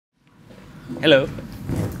Hello.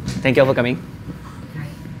 Thank you all for coming.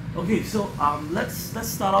 Okay, so let's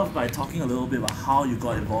start off by talking a little bit about how you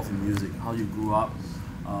got involved in music, how you grew up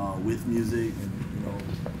with music,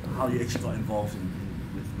 and how you actually got involved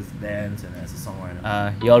with bands and as a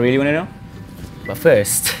songwriter. You all really want to know? But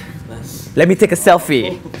first, let me take a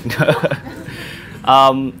selfie.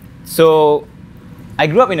 So, I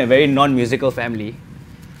grew up in a very non-musical family.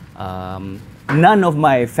 None of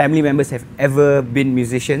my family members have ever been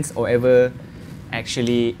musicians or ever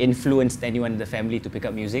actually influenced anyone in the family to pick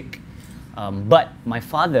up music. But my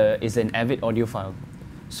father is an avid audiophile.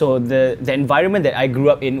 So the environment that I grew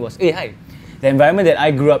up in was, the environment that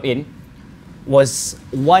I grew up in was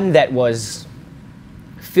one that was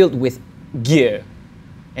filled with gear.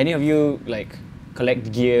 Any of you like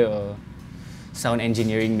collect gear or sound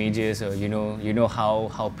engineering majors, or you know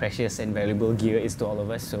how precious and valuable gear is to all of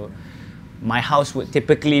us. So my house would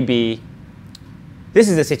typically be, this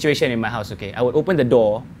is the situation in my house, okay? I would open the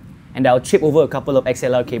door and I'll trip over a couple of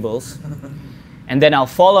XLR cables and then I'll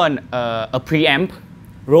fall on a preamp,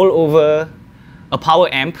 roll over a power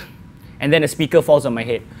amp, and then a speaker falls on my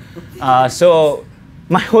head. So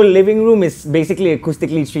my whole living room is basically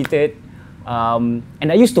acoustically treated. And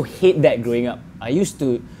I used to hate that growing up.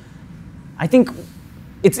 I think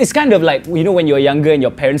it's kind of like, when you're younger and your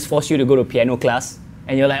parents force you to go to piano class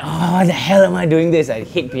and you're like, oh, what the hell am I doing this? I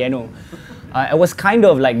hate piano. I was kind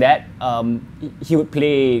of like that. He would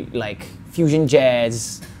play like fusion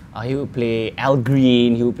jazz. He would play Al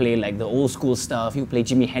Green. He would play like the old school stuff. He would play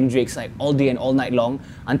Jimi Hendrix like all day and all night long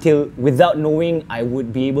until, without knowing, I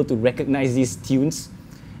would be able to recognize these tunes.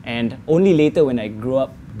 And only later when I grew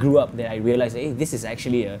up that I realized, hey, this is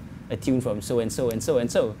actually a tune from so and so and so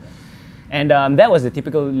and so. And that was the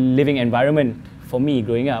typical living environment for me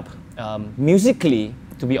growing up. Musically,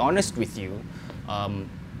 to be honest with you,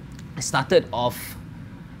 I started off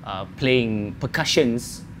playing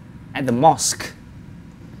percussions at the mosque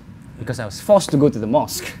because I was forced to go to the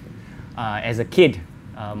mosque as a kid.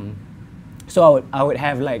 So I would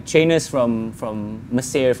have like trainers from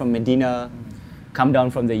Mesir, from Medina, come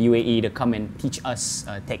down from the UAE to come and teach us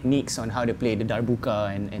techniques on how to play the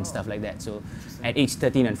darbuka and stuff like that. So at age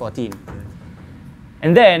 13 and 14.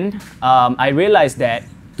 And then I realized that,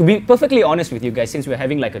 to be perfectly honest with you guys, since we're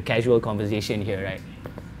having like a casual conversation here, right?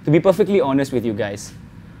 To be perfectly honest with you guys,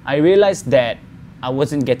 I realized that I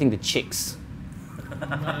wasn't getting the chicks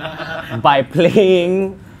by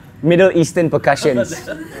playing Middle Eastern percussions.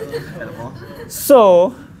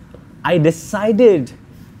 So I decided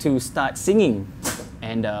to start singing.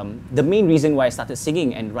 And the main reason why I started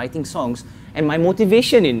singing and writing songs, and my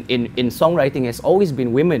motivation in songwriting has always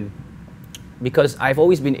been women, because I've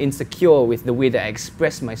always been insecure with the way that I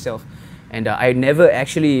express myself. And I never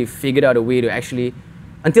actually figured out a way to actually,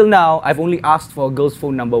 until now, I've only asked for a girl's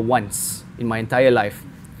phone number once in my entire life.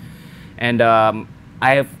 And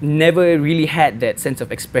I have never really had that sense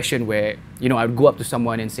of expression where, I would go up to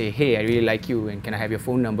someone and say, hey, I really like you and can I have your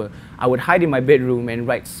phone number? I would hide in my bedroom and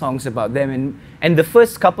write songs about them. And the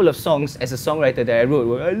first couple of songs as a songwriter that I wrote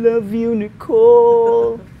were, I love you,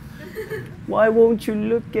 Nicole. Why won't you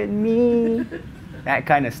look at me? That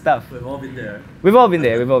kind of stuff. We've all been there. We've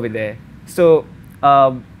all been there. So,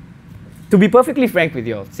 to be perfectly frank with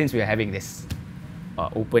you all, since we are having this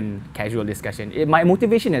open, casual discussion, my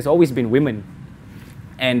motivation has always been women.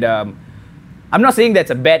 And I'm not saying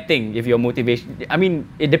that's a bad thing if your motivation, I mean,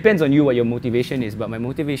 it depends on you what your motivation is, but my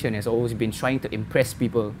motivation has always been trying to impress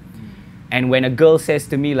people. And when a girl says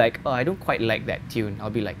to me like, oh, I don't quite like that tune, I'll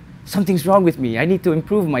be like, something's wrong with me, I need to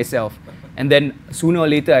improve myself. And then sooner or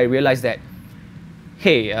later I realized that,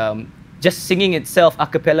 hey, just singing itself a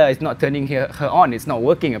cappella is not turning her on, it's not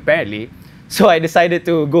working apparently. So I decided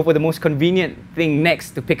to go for the most convenient thing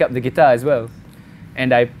next, to pick up the guitar as well.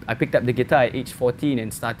 And I picked up the guitar at age 14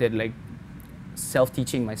 and started like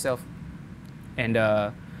self-teaching myself. And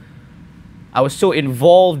I was so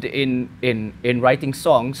involved in writing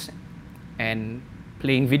songs and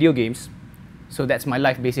playing video games. So that's my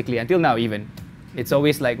life basically, until now even. It's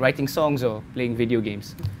always like writing songs or playing video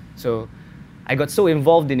games. So I got so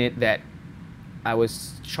involved in it that I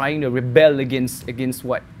was trying to rebel against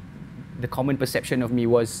what the common perception of me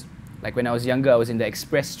was. Like when I was younger, I was in the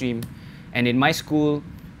express stream, and in my school,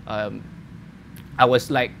 I was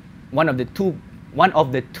like one of the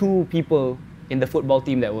two people in the football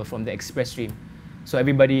team that were from the express stream. So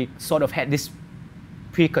everybody sort of had this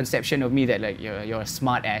preconception of me that like you're a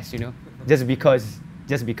smart ass, just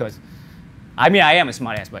because. I mean, I am a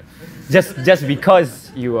smart ass, but just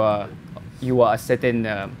because you are a certain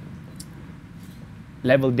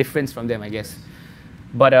level difference from them, I guess.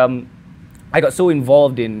 But I got so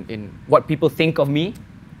involved in what people think of me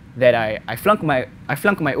that I flunked my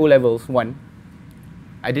O levels one.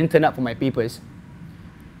 I didn't turn up for my papers.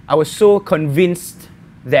 I was so convinced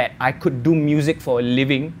that I could do music for a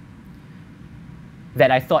living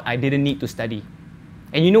that I thought I didn't need to study.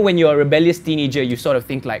 And you know, when you're a rebellious teenager, you sort of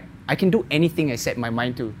think like, I can do anything I set my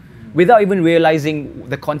mind to, without even realizing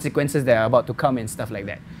the consequences that are about to come and stuff like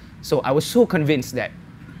that. So I was so convinced that,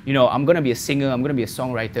 you know, I'm gonna be a singer, I'm gonna be a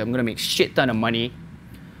songwriter, I'm gonna make shit ton of money.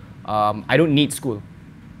 I don't need school.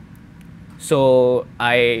 So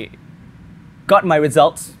I got my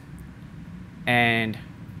results, and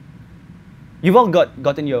you've all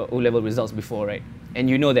gotten your O-level results before, right? And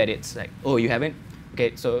you know that it's like, oh, you haven't?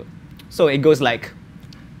 Okay, so it goes like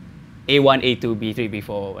A1, A2, B3,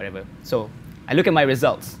 B4, whatever. So I look at my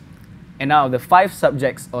results, and now the 5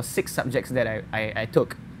 subjects or 6 subjects that I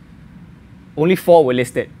took, only 4 were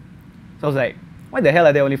listed. So I was like, why the hell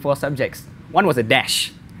are there only 4 subjects? One was a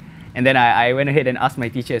dash. And then I went ahead and asked my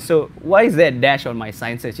teacher, so why is there a dash on my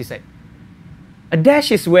sciences? She said, a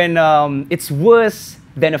dash is when it's worse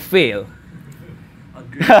than a fail.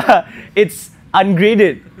 It's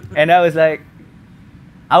ungraded. And I was like,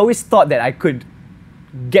 I always thought that I could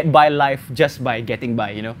get by life just by getting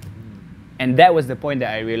by, you know? And that was the point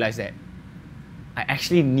that I realized that I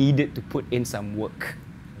actually needed to put in some work.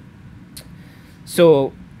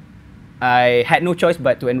 So I had no choice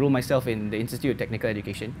but to enroll myself in the Institute of Technical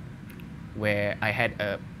Education, where I had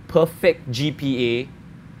a perfect GPA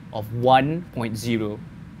of 1.0.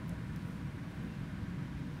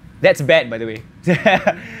 That's bad, by the way.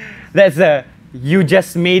 That's you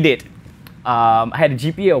just made it. I had a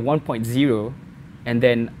GPA of 1.0, and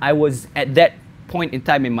then I was at that point in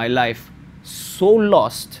time in my life so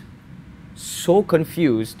lost, so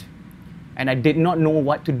confused, and I did not know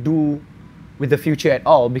what to do with the future at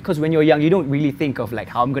all, because when you're young, you don't really think of like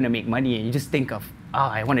how I'm gonna make money, and you just think of,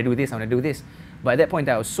 I want to do this, I want to do this. But at that point,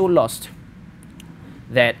 I was so lost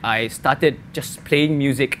that I started just playing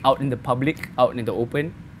music out in the public, out in the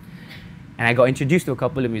open, and I got introduced to a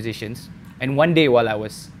couple of musicians. And one day, while I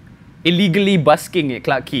was illegally busking at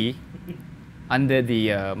Clarke Quay under the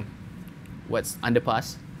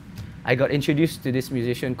underpass, I got introduced to this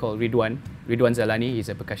musician called Ridwan Zalani. He's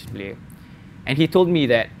a percussion player, and he told me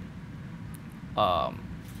that,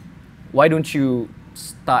 why don't you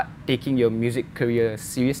start taking your music career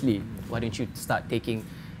seriously? Why don't you start taking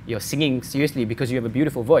your singing seriously, because you have a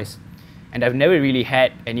beautiful voice? And I've never really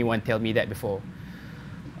had anyone tell me that before.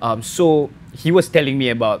 So he was telling me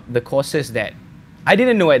about the courses that I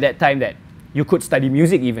didn't know at that time that you could study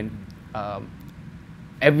music even.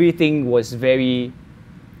 Everything was very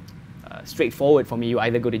straightforward for me. You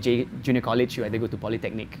either go to junior college, you either go to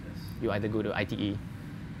Polytechnic, you either go to ITE.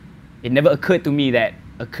 It never occurred to me that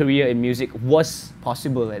a career in music was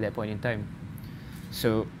possible at that point in time.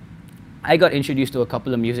 So I got introduced to a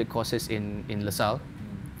couple of music courses in LaSalle,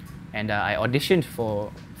 and I auditioned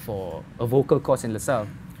for a vocal course in LaSalle.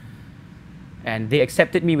 And they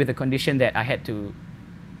accepted me with the condition that I had to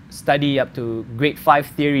study up to grade 5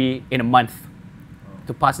 theory in a month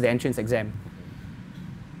to pass the entrance exam.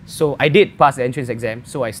 So I did pass the entrance exam,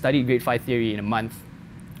 so I studied grade 5 theory in a month.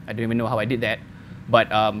 I don't even know how I did that.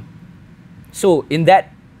 But so in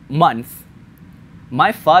that month,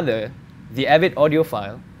 my father, the avid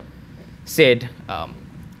audiophile, said,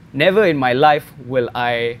 never in my life will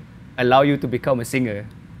I allow you to become a singer.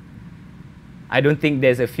 I don't think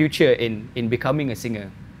there's a future in becoming a singer.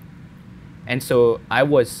 And so I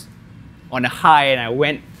was on a high and I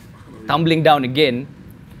went tumbling down again.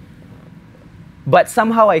 But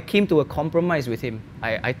somehow I came to a compromise with him.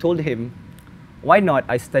 I told him, why not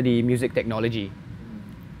I study music technology?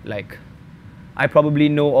 Like, I probably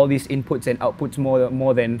know all these inputs and outputs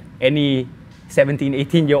more than any 17,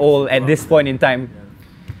 18-year-old at this point in time.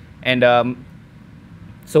 And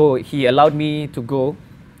so he allowed me to go.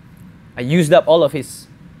 I used up all of his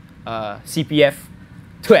CPF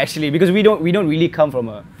to actually, because we don't really come from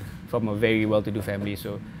a very well-to-do family.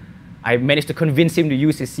 So I managed to convince him to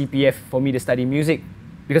use his CPF for me to study music,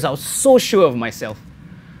 because I was so sure of myself.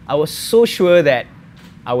 I was so sure that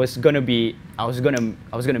I was gonna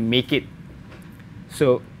make it.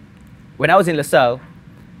 So when I was in LaSalle,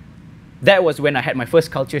 that was when I had my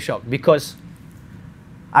first culture shock, because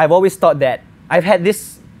I've always thought that I've had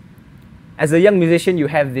this, as a young musician, you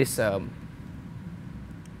have this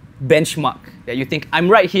benchmark that you think, I'm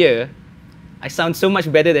right here. I sound so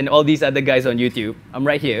much better than all these other guys on YouTube. I'm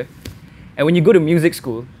right here. And when you go to music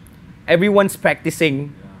school, everyone's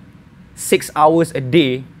practicing 6 hours a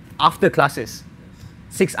day after classes.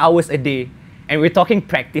 6 hours a day. And we're talking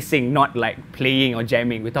practicing, not like playing or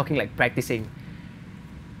jamming. We're talking like practicing.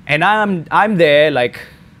 And I'm there like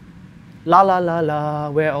la la la la,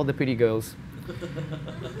 where are all the pretty girls?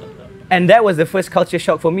 And that was the first culture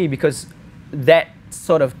shock for me, because that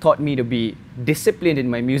sort of taught me to be disciplined in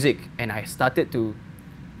my music, and I started to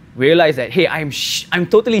realize that, hey, I'm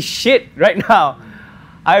totally shit right now.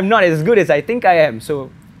 I'm not as good as I think I am.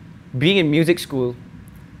 So being in music school,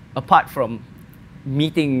 apart from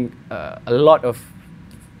meeting a lot of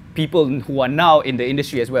people who are now in the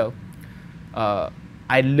industry as well,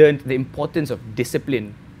 I learned the importance of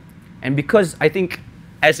discipline. And because I think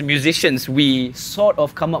as musicians, we sort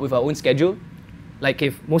of come up with our own schedule. Like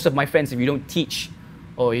if most of my friends, if you don't teach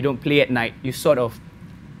or you don't play at night, you sort of,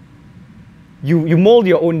 you mold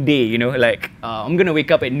your own day, you know, like I'm gonna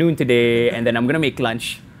wake up at noon today and then I'm gonna make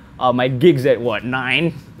lunch. My gig's at what,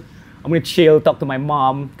 9? I'm gonna chill, talk to my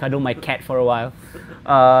mom, cuddle my cat for a while.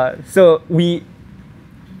 So we,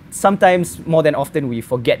 sometimes more than often, we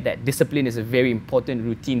forget that discipline is a very important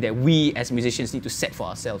routine that we as musicians need to set for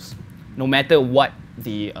ourselves. No matter what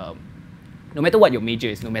the, no matter what your major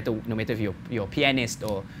is, no matter if you're a pianist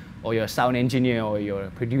or you're a sound engineer or you're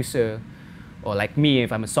a producer, or like me,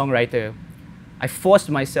 if I'm a songwriter, I forced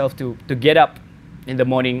myself to get up in the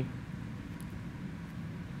morning,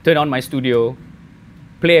 turn on my studio,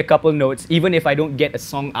 play a couple notes, even if I don't get a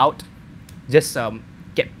song out, just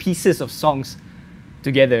get pieces of songs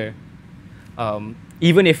together.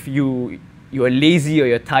 Even if you're lazy or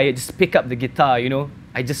you're tired, just pick up the guitar, you know.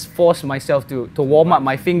 I just force myself to warm up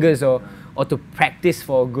my fingers or to practice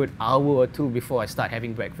for a good hour or two before I start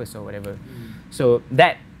having breakfast or whatever. So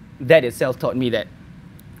that itself taught me that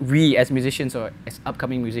we as musicians or as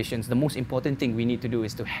upcoming musicians, the most important thing we need to do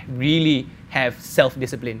is to really have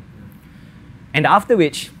self-discipline. And after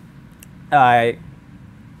which, I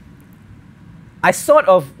sort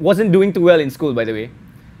of wasn't doing too well in school, by the way.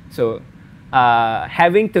 So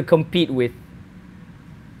having to compete with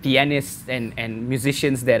pianists and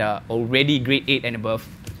musicians that are already grade 8 and above,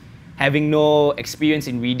 having no experience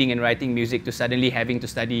in reading and writing music, to suddenly having to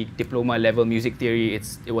study diploma level music theory,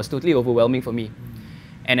 it was totally overwhelming for me.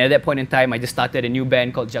 And at that point in time, I just started a new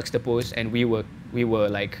band called Juxtapose, and we were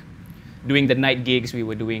like doing the night gigs, we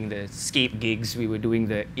were doing the scape gigs, we were doing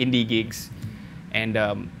the indie gigs,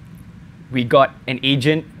 and we got an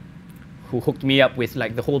agent who hooked me up with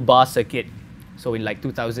like the whole bar circuit. So in like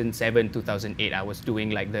 2007, 2008, I was doing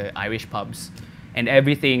like the Irish pubs and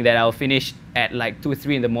everything, that I'll finish at like 2 or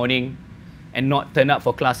 3 in the morning and not turn up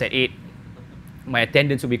for class at 8. My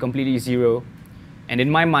attendance would be completely 0. And in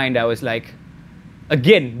my mind, I was like,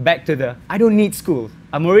 again, back to the, I don't need school.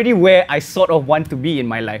 I'm already where I sort of want to be in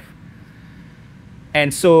my life.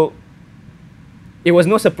 And so it was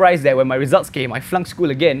no surprise that when my results came, I flunked school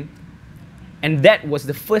again. And that was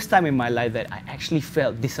the first time in my life that I actually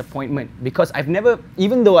felt disappointment, because I've never,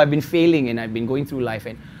 even though I've been failing and I've been going through life,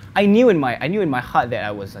 and I knew in my heart that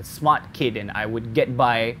I was a smart kid and I would get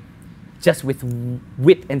by just with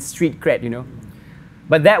wit and street cred, you know.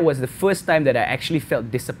 But that was the first time that I actually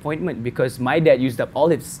felt disappointment, because my dad used up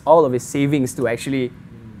all of his savings to actually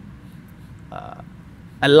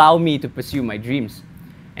allow me to pursue my dreams.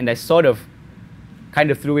 And I sort of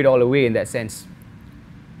kind of threw it all away in that sense.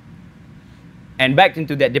 And back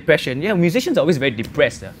into that depression. Yeah, musicians are always very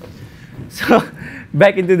depressed. So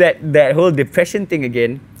back into that whole depression thing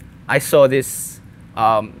again, I saw this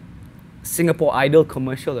Singapore Idol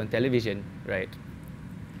commercial on television, right?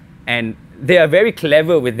 And they are very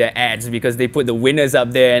clever with their ads, because they put the winners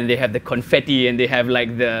up there and they have the confetti and they have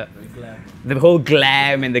like the whole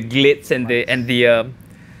glam and the glitz and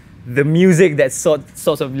the music that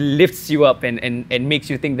sort of lifts you up and makes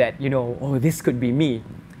you think that, you know, oh, this could be me.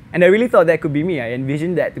 And I really thought that could be me. I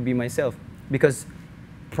envisioned that to be myself, because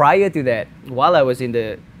prior to that, while I was in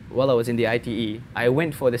the ITE, I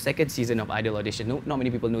went for the second season of Idol audition. No, not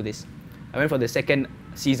many people know this. I went for the second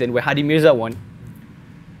season where Hadi Mirza won,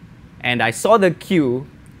 and I saw the queue,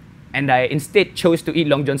 and I instead chose to eat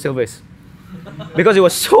Long John Silver's because it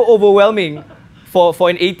was so overwhelming for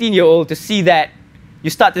an 18-year-old to see that. You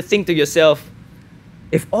start to think to yourself,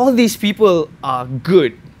 if all these people are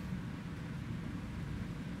good,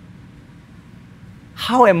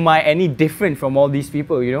 how am I any different from all these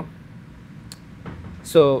people, you know?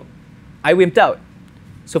 So I wimped out.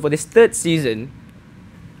 So for this third season,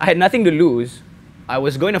 I had nothing to lose. I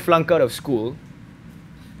was going to flunk out of school.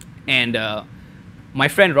 And my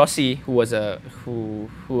friend Rossi, who was a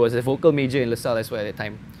vocal major in LaSalle as well at the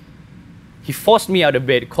time, he forced me out of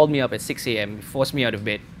bed, called me up at 6 a.m., he forced me out of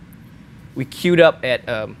bed. We queued up at,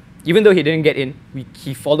 even though he didn't get in,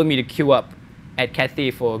 he followed me to queue up at Cathay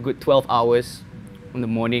for a good 12 hours in the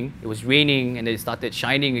morning. It was raining and then it started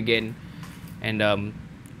shining again. And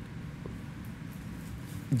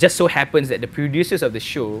just so happens that the producers of the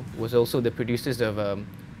show was also the producers of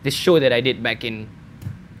this show that I did back in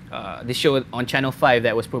this show on Channel 5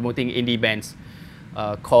 that was promoting indie bands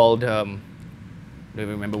called I don't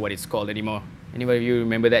even remember what it's called anymore. Anybody of you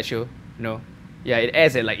remember that show? No? Yeah, it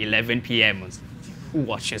airs at like 11 p.m. Who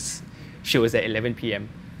watches shows at 11 p.m.?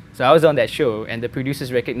 So I was on that show, and the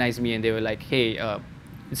producers recognized me, and they were like, hey,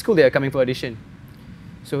 it's cool they are coming for audition.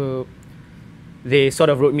 So they sort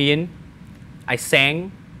of wrote me in. I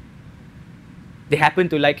sang. They happened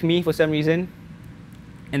to like me for some reason.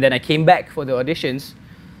 And then I came back for the auditions,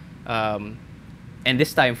 and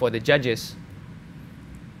this time for the judges.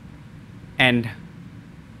 And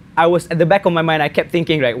I was, at the back of my mind, I kept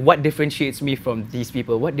thinking, right, what differentiates me from these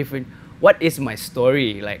people? What is my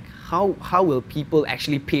story? Like, how will people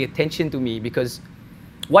actually pay attention to me? Because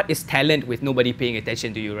what is talent with nobody paying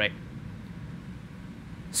attention to you, right?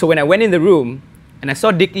 So when I went in the room and I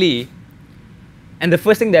saw Dick Lee, and the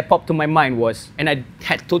first thing that popped to my mind was, and I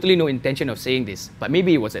had totally no intention of saying this, but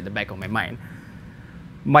maybe it was at the back of my mind.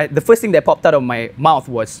 The first thing that popped out of my mouth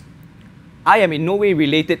was, I am in no way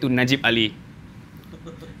related to Najib Ali.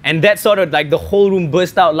 And that sort of like the whole room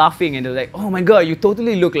burst out laughing, and they were like, oh my God, you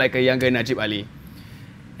totally look like a younger Najib Ali.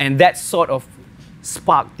 And that sort of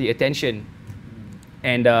sparked the attention.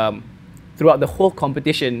 And throughout the whole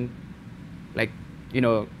competition, like, you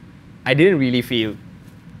know, I didn't really feel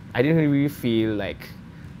like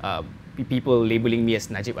people labeling me as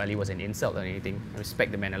Najib Ali was an insult or anything. I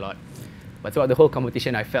respect the man a lot. But throughout the whole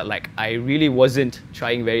competition, I felt like I really wasn't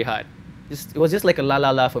trying very hard. It was just like a la la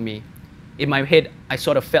la for me. In my head, I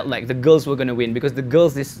sort of felt like the girls were going to win, because the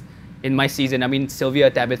girls in my season, I mean, Sylvia,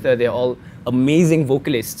 Tabitha, they're all amazing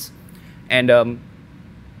vocalists. And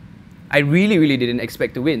I really, really didn't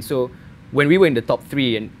expect to win. So when we were in the top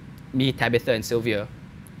 3, and me, Tabitha, and Sylvia,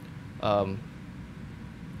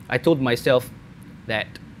 I told myself that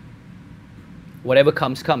whatever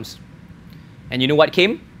comes, comes. And you know what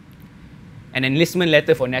came? An enlistment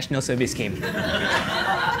letter for national service came.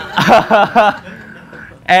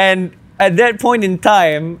 And at that point in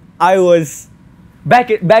time, I was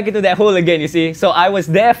back into that hole again, you see. So I was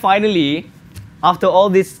there finally, after all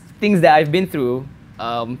these things that I've been through,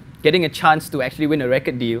 getting a chance to actually win a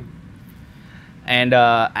record deal. And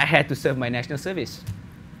I had to serve my national service.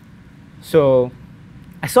 So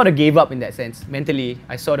I sort of gave up in that sense. Mentally,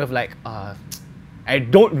 I sort of like, I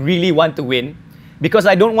don't really want to win, because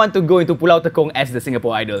I don't want to go into Pulau Tekong as the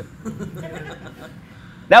Singapore Idol.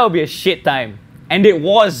 That would be a shit time. And it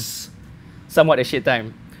was somewhat a shit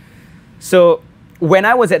time. So when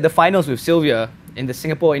I was at the finals with Sylvia in the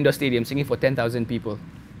Singapore Indoor Stadium singing for 10,000 people,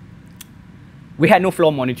 we had no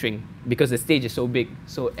floor monitoring because the stage is so big.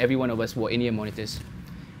 So every one of us wore in-ear monitors.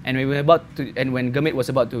 And when Gurmit was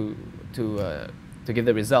about to give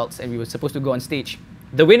the results, and we were supposed to go on stage,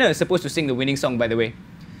 the winner is supposed to sing the winning song, by the way.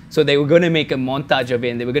 So they were going to make a montage of it,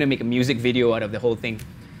 and they were going to make a music video out of the whole thing.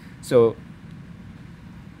 So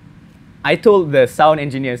I told the sound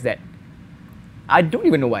engineers that, I don't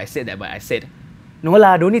even know why I said that, but I said, no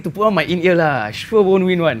lah, don't need to put on my in-ear lah, I sure won't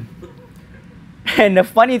win one. And the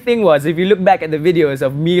funny thing was, if you look back at the videos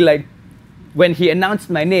of me, like, when he announced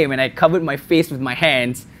my name and I covered my face with my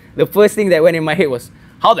hands, the first thing that went in my head was,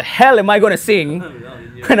 how the hell am I going to sing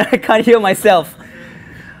when I can't hear myself?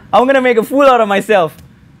 I'm going to make a fool out of myself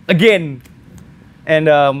again. And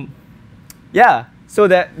yeah, so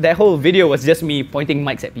that whole video was just me pointing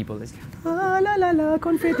mics at people. Ah, la la la,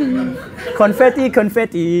 confetti, confetti,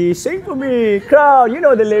 confetti, sing for me, crowd, you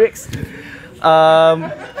know the lyrics.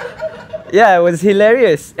 Yeah, it was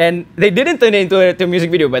hilarious. And they didn't turn it into a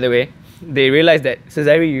music video, by the way. They realized that,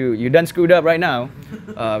 Sezairi, you done screwed up right now.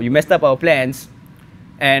 You messed up our plans.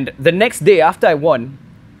 And the next day after I won,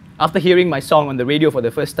 after hearing my song on the radio for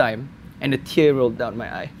the first time, and a tear rolled down my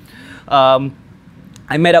eye,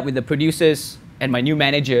 I met up with the producers and my new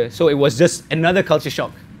manager. So it was just another culture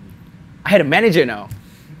shock. I had a manager now,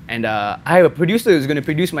 and I have a producer who's going to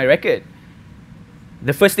produce my record.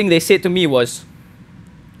 The first thing they said to me was,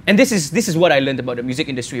 and this is what I learned about the music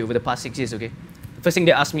industry over the past 6 years, okay? The first thing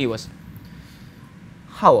they asked me was,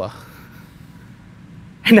 how?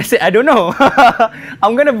 And I said, I don't know.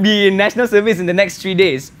 I'm going to be in national service in the next 3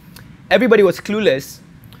 days. Everybody was clueless.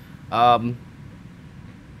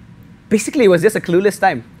 Basically, it was just a clueless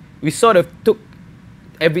time. We sort of took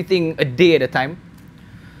everything a day at a time.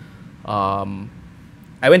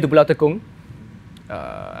 I went to Pulau Tekong.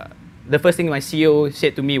 The first thing my CEO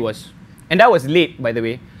said to me was, and that was late, by the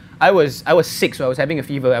way. I was sick, so I was having a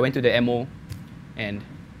fever. I went to the MO, and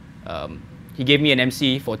he gave me an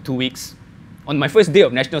MC for 2 weeks. On my first day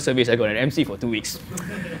of national service, I got an MC for 2 weeks.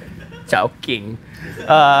 Chao King.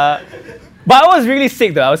 But I was really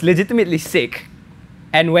sick though. I was legitimately sick.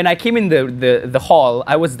 And when I came in the hall,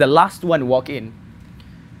 I was the last one to walk in.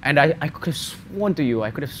 And I could have sworn to you, I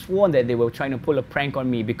could have sworn that they were trying to pull a prank on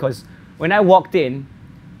me, because when I walked in,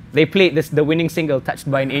 they played the winning single, Touched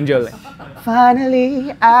by an Angel.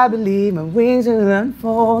 Finally, I believe my wings will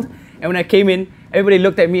unfold. And when I came in, everybody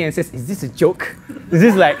looked at me and says, is this a joke? Is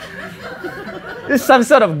this like, this some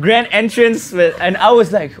sort of grand entrance? And I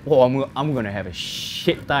was like, oh, I'm going to have a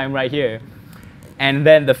shit time right here. And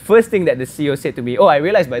then the first thing that the CEO said to me, oh, I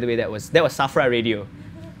realized, by the way, that was Safra Radio.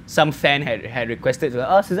 Some fan had requested, oh,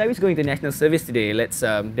 Sezairi's going to national service today. Let's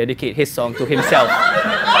dedicate his song to himself.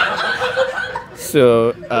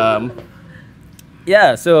 So,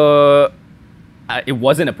 yeah, so it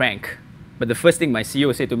wasn't a prank. But the first thing my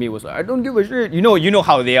CEO said to me was, I don't give a shit. You know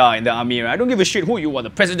how they are in the army, right? I don't give a shit who you are, the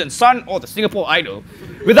president's son or the Singapore Idol.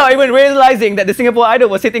 Without even realizing that the Singapore Idol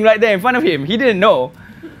was sitting right there in front of him. He didn't know.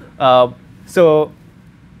 But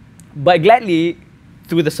gladly,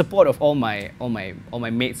 through the support of all my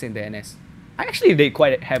mates in the NS, I actually did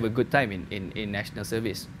quite have a good time in national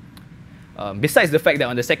service. Besides the fact that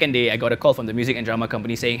on the second day, I got a call from the music and drama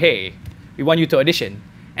company saying, hey, we want you to audition.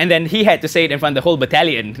 And then he had to say it in front of the whole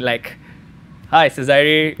battalion, like, hi,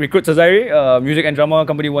 Sezairi, recruit Sezairi, music and drama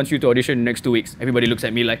company wants you to audition in the next 2 weeks. Everybody looks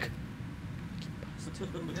at me like,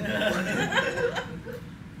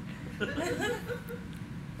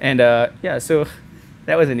 and yeah, so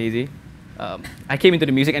that wasn't easy. I came into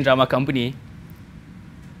the music and drama company,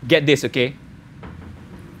 get this, okay?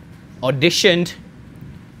 Auditioned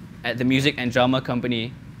at the music and drama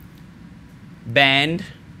company, band,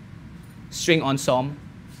 string ensemble,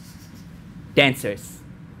 dancers.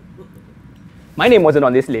 My name wasn't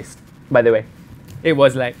on this list, by the way. It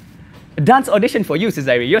was like, a dance audition for you,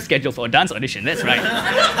 Sezairi. You're scheduled for a dance audition, that's right.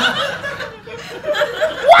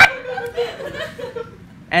 What?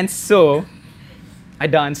 And so, I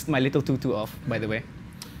danced my little tutu off, by the way.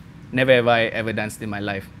 Never have I ever danced in my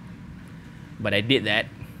life. But I did that.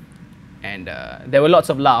 And there were lots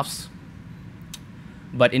of laughs.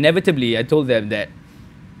 But inevitably, I told them that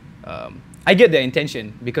I get their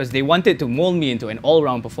intention, because they wanted to mold me into an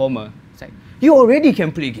all-round performer. It's like, you already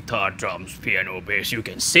can play guitar, drums, piano, bass, you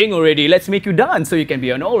can sing already. Let's make you dance so you can be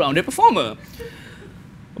an all-rounded performer.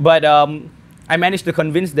 But I managed to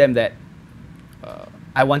convince them that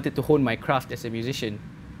I wanted to hone my craft as a musician,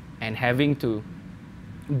 and having to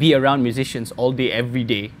be around musicians all day, every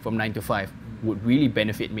day from 9 to 5 would really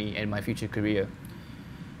benefit me and my future career.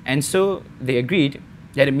 And so they agreed,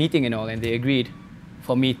 they had a meeting and all, and they agreed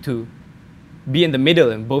for me to be in the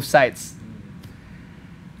middle on both sides.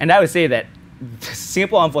 And I would say that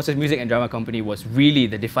Singapore Armed Forces Music and Drama Company was really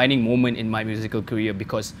the defining moment in my musical career,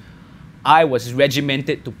 because I was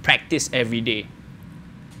regimented to practice every day.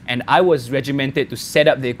 And I was regimented to set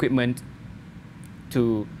up the equipment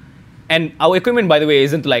and our equipment, by the way,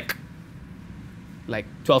 isn't like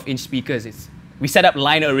 12-inch speakers. We set up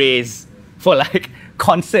line arrays for like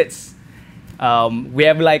concerts. We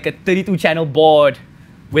have like a 32-channel board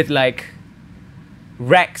with like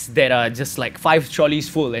racks that are just like 5 trolleys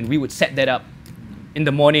full, and we would set that up in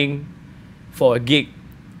the morning for a gig.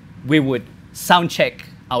 We would sound check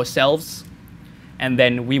ourselves, and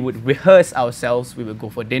then we would rehearse ourselves. We would go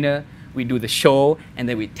for dinner, we'd do the show, and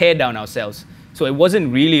then we'd tear down ourselves. So it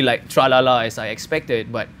wasn't really like tra-la-la as I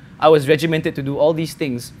expected, but I was regimented to do all these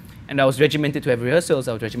things, and I was regimented to have rehearsals,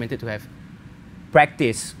 I was regimented to have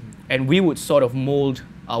practice, and we would sort of mold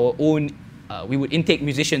our own, we would intake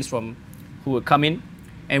musicians from who would come in,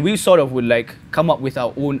 and we sort of would like come up with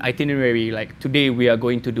our own itinerary, like today we are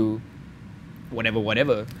going to do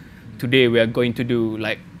whatever. Today we are going to do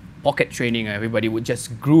like pocket training, and everybody would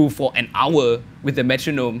just groove for an hour with the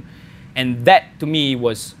metronome. And that to me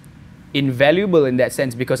was invaluable in that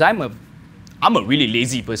sense, because I'm a really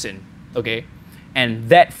lazy person, okay? And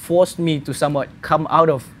that forced me to somewhat come out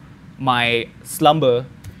of my slumber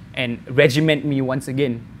and regiment me once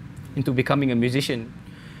again into becoming a musician.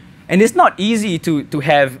 And it's not easy to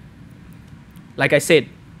have, like I said,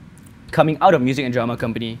 coming out of music and drama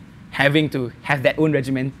company, having to have that own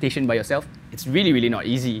regimentation by yourself. It's really, really not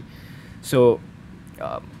easy. So,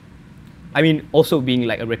 I mean, also being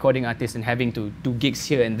like a recording artist and having to do gigs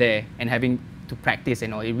here and there and having to practice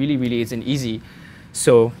and all, it really, really isn't easy.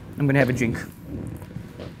 So, I'm gonna have a drink.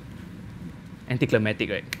 Anticlimactic,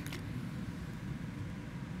 right?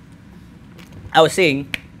 I was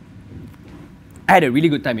saying, I had a really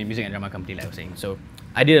good time in music and drama company, like I was saying. So,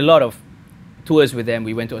 I did a lot of tours with them.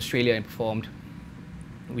 We went to Australia and performed.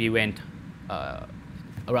 We went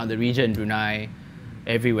around the region, Brunei,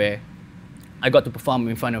 everywhere. I got to perform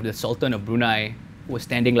in front of the Sultan of Brunei, who was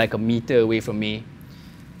standing like a meter away from me.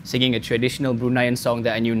 singing a traditional Bruneian song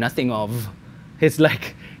that I knew nothing of. It's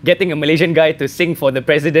like getting a Malaysian guy to sing for the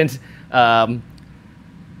president's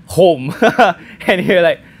home. And you're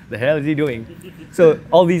like, the hell is he doing? So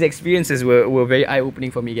all these experiences were very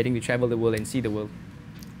eye-opening for me, getting to travel the world and see the world.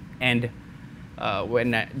 And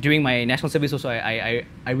during my national service also, I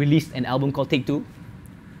released an album called Take Two.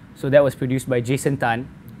 So that was produced by Jason Tan.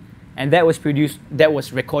 And that was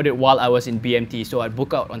recorded while I was in BMT. So I'd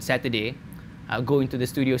book out on Saturday. I'll go into the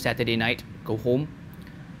studio Saturday night, go home.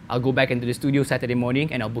 I'll go back into the studio Saturday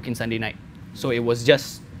morning, and I'll book in Sunday night. So it was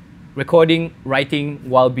just recording, writing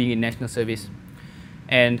while being in national service.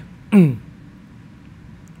 And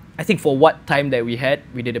I think for what time that we had,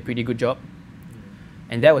 we did a pretty good job.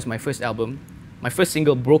 And that was my first album. My first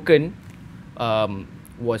single, Broken,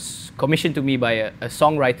 was commissioned to me by a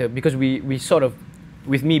songwriter, because we sort of,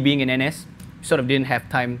 with me being in NS, sort of didn't have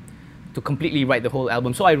time to completely write the whole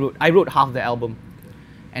album. So I wrote half the album,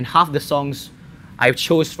 and half the songs I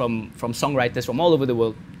chose from songwriters from all over the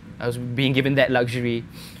world. I was being given that luxury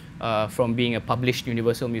from being a published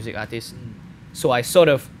Universal Music artist. So I sort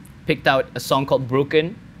of picked out a song called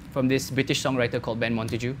Broken from this British songwriter called Ben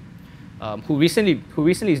Montague, who recently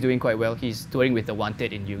is doing quite well. He's touring with The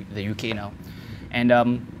Wanted in the UK now.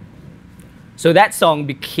 And so that song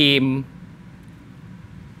became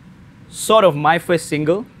sort of my first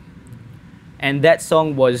single. And that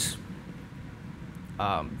song was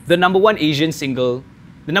the #1 Asian single,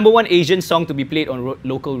 the #1 Asian song to be played on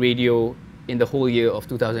local radio in the whole year of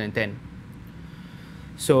 2010.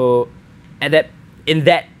 So in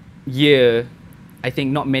that year, I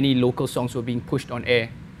think not many local songs were being pushed on air,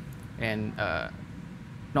 and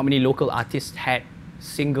not many local artists had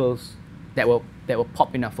singles that were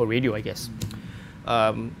pop enough for radio, I guess.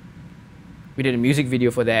 We did a music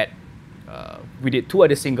video for that. We did 2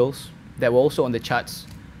 other singles that were also on the charts.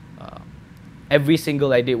 Every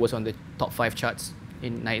single I did was on the top 5 charts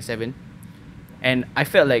in '97, and I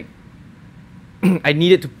felt like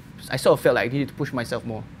I sort of felt like I needed to push myself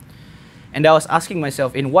more. And I was asking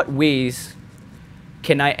myself, in what ways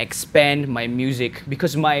can I expand my music?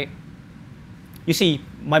 Because you see,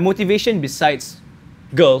 my motivation besides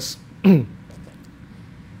girls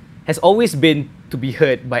has always been to be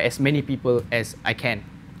heard by as many people as I can.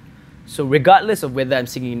 So regardless of whether I'm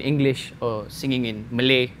singing in English or singing in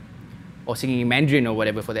Malay or singing in Mandarin or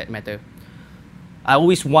whatever for that matter, I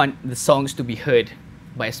always want the songs to be heard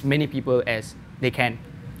by as many people as they can.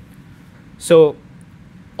 So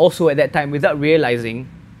also at that time, without realizing,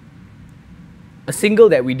 a single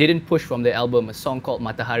that we didn't push from the album, a song called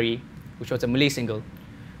Matahari, which was a Malay single,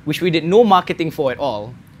 which we did no marketing for at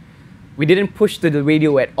all. We didn't push to the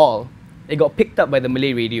radio at all. It got picked up by the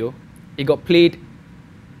Malay radio. It got played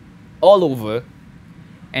all over,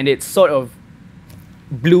 and it sort of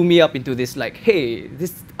blew me up into this, like, hey,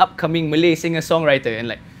 this upcoming Malay singer-songwriter, and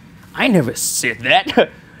like, I never said that.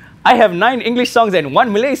 I have 9 English songs and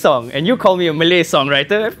 1 Malay song, and you call me a Malay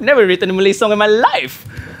songwriter. I've never written a Malay song in my life.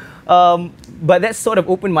 But that sort of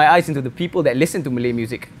opened my eyes into the people that listen to Malay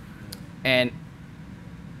music. And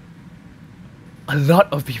a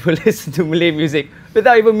lot of people listen to Malay music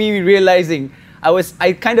without even me realizing.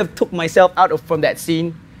 I kind of took myself out from that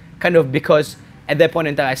scene, kind of because at that point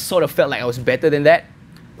in time, I sort of felt like I was better than that.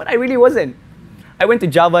 But I really wasn't. I went to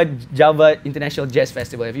Java International Jazz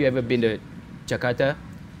Festival. Have you ever been to Jakarta?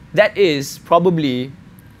 That is probably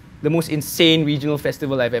the most insane regional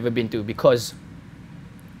festival I've ever been to, because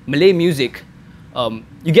Malay music,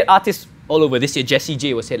 you get artists all over. This year, Jessie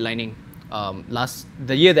J was headlining.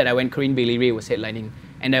 The year that I went, Corinne Bailey Rae was headlining.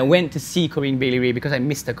 And I went to see Corinne Bailey Rae because I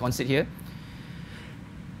missed her concert here.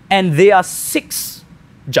 And there are 6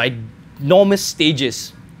 ginormous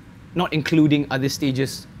stages, not including other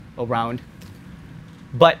stages around.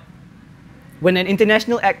 But when an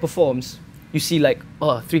international act performs, you see like,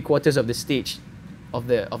 3/4 of the stage of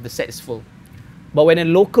the set is full. But when a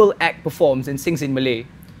local act performs and sings in Malay,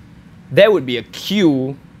 there would be a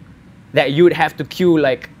queue that you would have to queue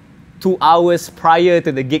like 2 hours prior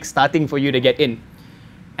to the gig starting for you to get in.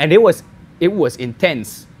 And it was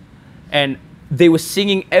intense. And they were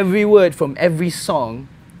singing every word from every song.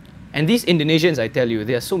 And these Indonesians, I tell you,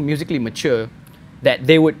 they are so musically mature that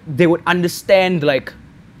they would understand like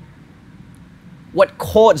what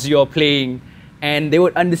chords you're playing, and they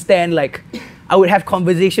would understand, like, I would have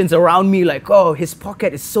conversations around me like, oh, his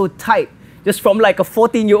pocket is so tight, just from like a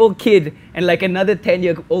 14-year-old kid and like another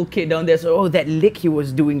 10-year-old kid down there. So, oh, that lick he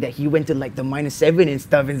was doing, that he went to like the -7 and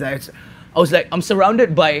stuff. And I was like, I'm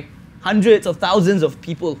surrounded by hundreds of thousands of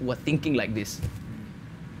people who are thinking like this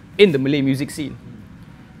in the Malay music scene.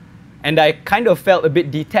 And I kind of felt a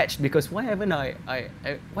bit detached, because why haven't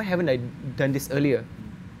I done this earlier?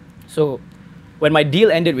 So when my deal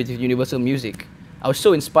ended with Universal Music, I was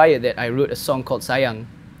so inspired that I wrote a song called Sayang.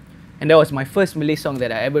 And that was my first Malay song that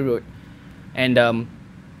I ever wrote. And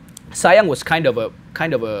Sayang was kind of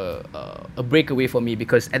a breakaway for me,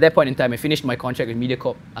 because at that point in time I finished my contract with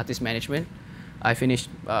MediaCorp Artist Management. I finished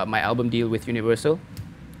my album deal with Universal.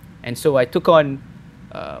 And so I took on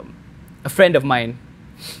a friend of mine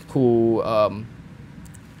who I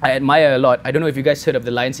admire a lot. I don't know if you guys heard of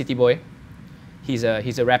the Lion City Boy. He's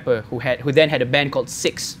a rapper who then had a band called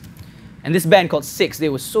Six. And this band called Six, they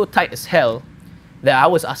were so tight as hell that I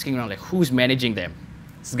was asking around, like, who's managing them?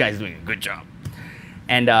 This guy's doing a good job.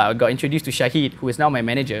 And I got introduced to Shahid, who is now my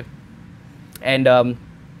manager. And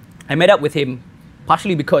I met up with him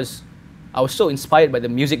partially because I was so inspired by the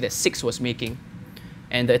music that Six was making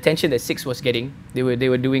and the attention that Six was getting. They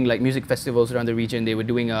were doing like music festivals around the region. They were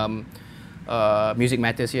doing Music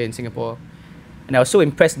Matters here in Singapore. And I was so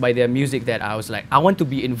impressed by their music that I was like, I want to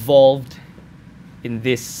be involved in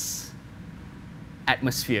this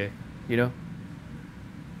atmosphere, you know?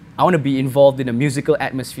 I want to be involved in a musical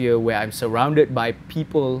atmosphere where I'm surrounded by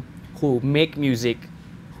people who make music,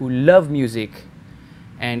 who love music,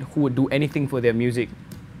 and who would do anything for their music.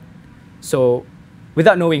 So,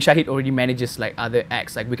 without knowing, Shahid already manages like other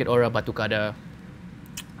acts like Wicked Aura, Batukada,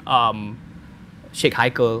 Sheikh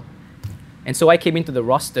Haikal. And so I came into the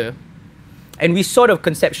roster, and we sort of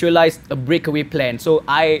conceptualized a breakaway plan. So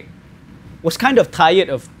I was kind of tired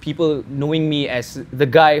of people knowing me as the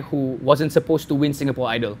guy who wasn't supposed to win Singapore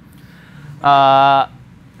Idol.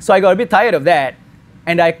 So I got a bit tired of that,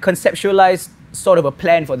 and I conceptualized sort of a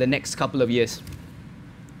plan for the next couple of years.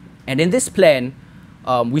 And in this plan,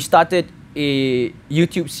 we started a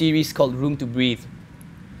YouTube series called Room to Breathe,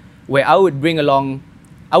 where I would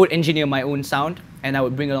engineer my own sound, and I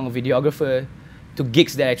would bring along a videographer to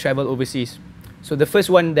gigs that I travel overseas. So the first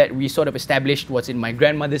one that we sort of established was in my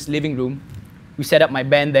grandmother's living room. We set up my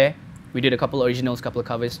band there. We did a couple originals, couple of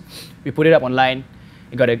covers. We put it up online.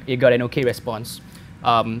 It got an okay response.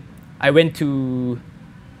 I went to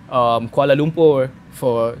Kuala Lumpur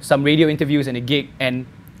for some radio interviews and a gig, and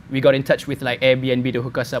we got in touch with like Airbnb to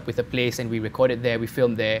hook us up with a place, and we recorded there, we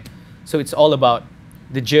filmed there. So it's all about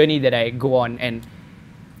the journey that I go on and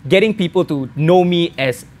getting people to know me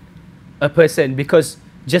as a person, because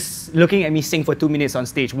just looking at me sing for 2 minutes on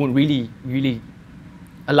stage won't really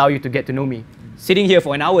allow you to get to know me. Sitting here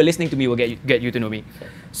for an hour listening to me will get you to know me.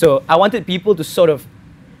 So I wanted people to sort of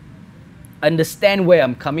understand where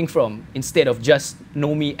I'm coming from instead of just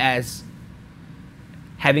know me as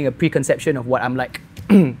having a preconception of what I'm like.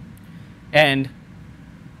 And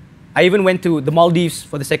I even went to the Maldives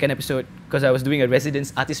for the second episode because I was doing a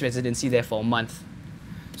artist residency there for a month.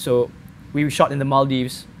 So we shot in the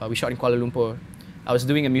Maldives, we shot in Kuala Lumpur. I was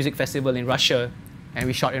doing a music festival in Russia, and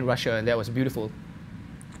we shot in Russia, and that was beautiful.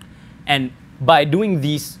 And by doing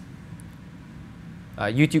these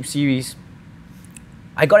YouTube series,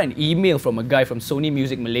 I got an email from a guy from Sony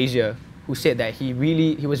Music Malaysia who said that he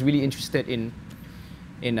was really interested in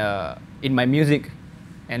my music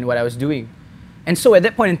and what I was doing. And so at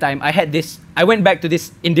that point in time, I went back to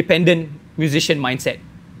this independent musician mindset.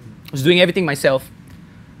 I was doing everything myself.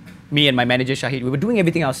 Me and my manager Shahid, we were doing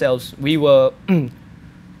everything ourselves. We were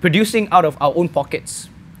producing out of our own pockets.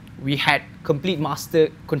 We had complete master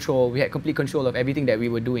control. We had complete control of everything that we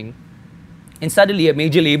were doing. And suddenly a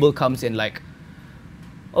major label comes in like,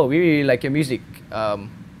 oh, we really like your music.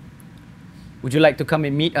 Would you like to come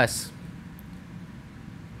and meet us?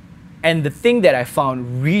 And the thing that I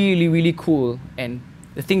found really cool, and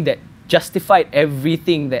the thing that justified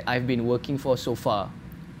everything that I've been working for so far,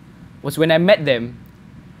 was when I met them,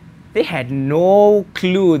 they had no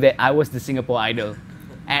clue that I was the Singapore Idol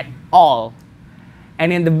at all.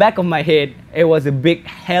 And in the back of my head, it was a big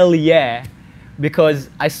hell yeah, because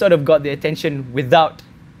I sort of got the attention without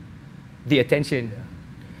the attention.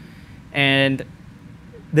 And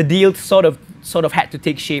the deal sort of had to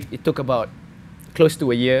take shape. It took about close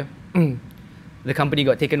to a year. The company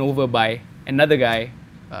got taken over by another guy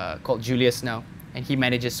called Julius now, and he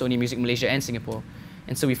manages Sony Music Malaysia and Singapore.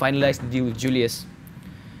 And so we finalized the deal with Julius.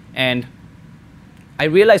 And I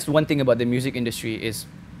realized one thing about the music industry is,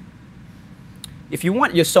 if you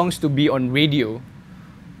want your songs to be on radio,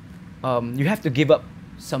 you have to give up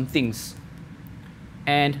some things.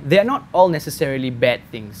 And they're not all necessarily bad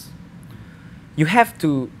things. You have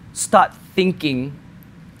to start thinking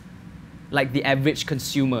like the average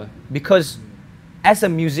consumer, because as a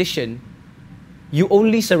musician, you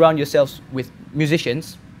only surround yourselves with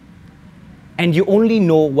musicians, and you only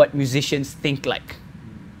know what musicians think like.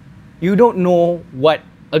 You don't know what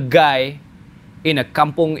a guy in a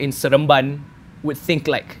kampung in Seremban would think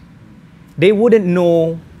like. They wouldn't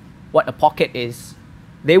know what a pocket is,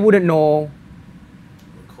 they wouldn't know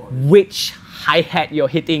which hi-hat you're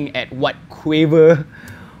hitting at what quaver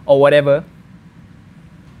or whatever.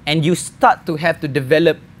 And you start to have to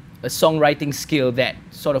develop a songwriting skill that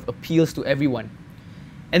sort of appeals to everyone.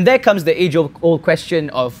 And there comes the age-old question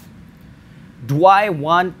of, do I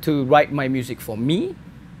want to write my music for me?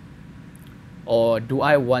 Or do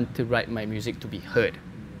I want to write my music to be heard?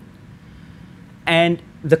 And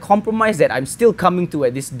the compromise that I'm still coming to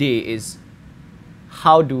at this day is,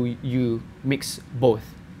 how do you mix both?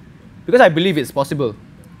 Because I believe it's possible.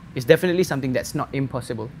 It's definitely something that's not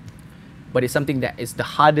impossible, but it's something that is the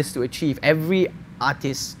hardest to achieve. Every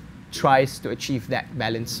artist tries to achieve that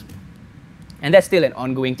balance. And that's still an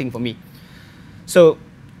ongoing thing for me. So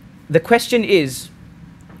the question is,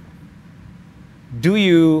 do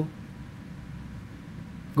you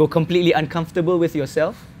go completely uncomfortable with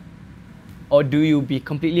yourself? Or do you be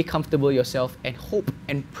completely comfortable yourself and hope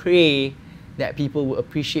and pray that people will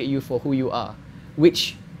appreciate you for who you are?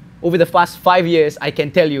 Which, over the past 5 years, I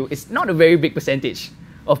can tell you, it's not a very big percentage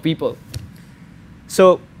of people.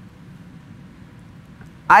 So,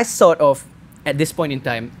 I sort of, at this point in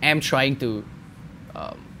time, am trying to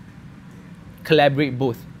collaborate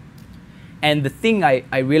both. And the thing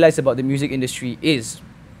I realize about the music industry is,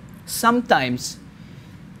 sometimes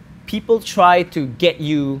people try to get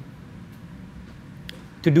you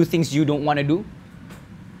to do things you don't want to do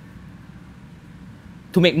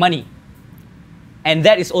to make money. And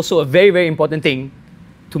that is also a very, very important thing,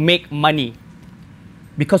 to make money.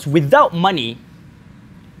 Because without money,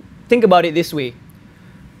 think about it this way,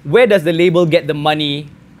 where does the label get the money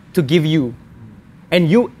to give you? And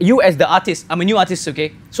you as the artist, I'm a new artist,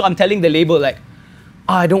 okay? So I'm telling the label like,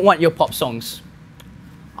 I don't want your pop songs.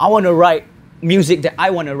 I want to write music that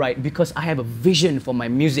I want to write because I have a vision for my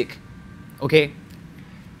music, okay?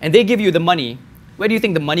 And they give you the money. Where do you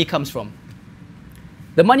think the money comes from?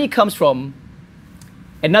 The money comes from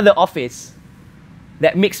another office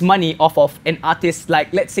that makes money off of an artist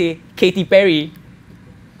like, let's say, Katy Perry,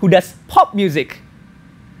 who does pop music,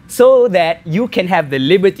 so that you can have the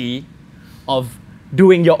liberty of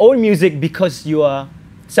doing your own music because you are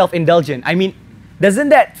self-indulgent. I mean, doesn't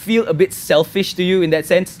that feel a bit selfish to you in that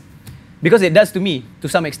sense? Because it does to me, to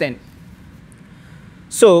some extent.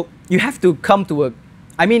 So you have to come to a,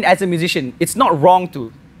 I mean, as a musician, it's not wrong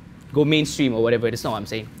to go mainstream or whatever. That's not what I'm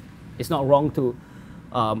saying. It's not wrong to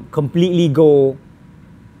completely go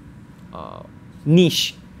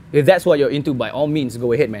niche. If that's what you're into, by all means,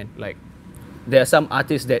 go ahead, man. Like, there are some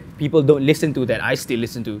artists that people don't listen to that I still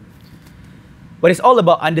listen to. But it's all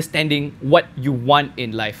about understanding what you want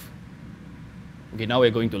in life. Okay, now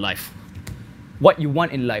we're going to life. What you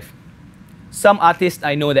want in life. Some artists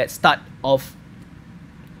I know that start off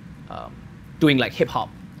doing like hip-hop,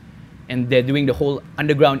 and they're doing the whole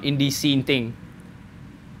underground indie scene thing,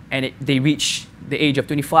 and they reach the age of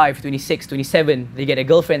 25, 26, 27, they get a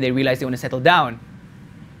girlfriend, they realize they want to settle down,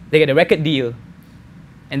 they get a record deal,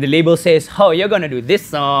 and the label says, oh, you're gonna do this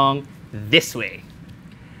song this way.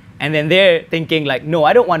 And then they're thinking like, no,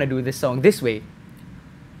 I don't want to do this song this way,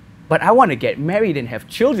 but I want to get married and have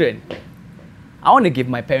children. I want to give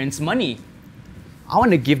my parents money. I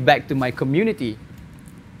want to give back to my community.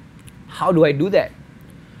 How do I do that?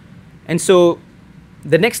 And so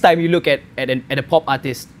the next time you look at a pop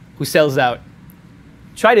artist who sells out,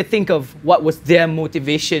 try to think of what was their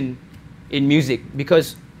motivation in music.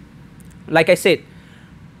 Because, like I said,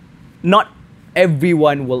 not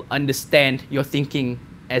everyone will understand your thinking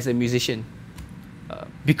as a musician.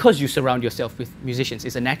 Because you surround yourself with musicians.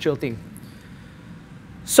 It's a natural thing.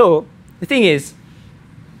 So, the thing is,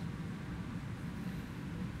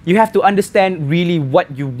 you have to understand really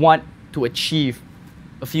what you want to achieve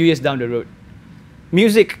a few years down the road.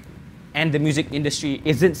 Music and the music industry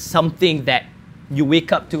isn't something that you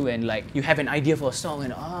wake up to and like you have an idea for a song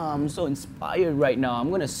and I'm so inspired right now, I'm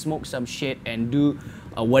gonna smoke some shit and do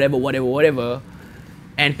whatever,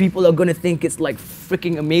 and people are gonna think it's like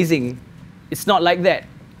freaking amazing. It's not like that.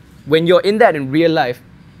 When you're in that in real life,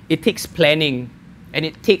 it takes planning and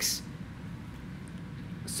it takes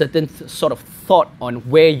certain sort of thought on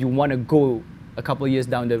where you want to go a couple of years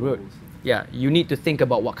down the road. Yeah, you need to think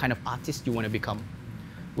about what kind of artist you want to become.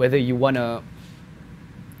 Whether you want to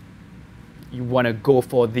go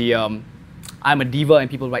for the I'm a diva and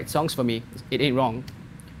people write songs for me, it ain't wrong.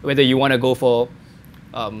 Whether you want to go for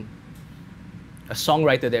a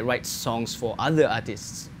songwriter that writes songs for other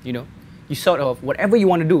artists, you know, you sort of, whatever you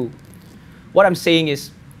want to do. What I'm saying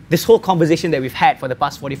is, this whole conversation that we've had for the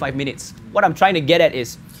past 45 minutes, what I'm trying to get at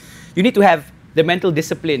is, you need to have the mental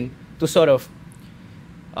discipline to sort of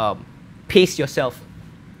pace yourself.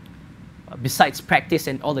 besides practice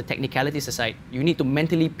and all the technicalities aside, you need to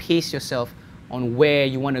mentally pace yourself on where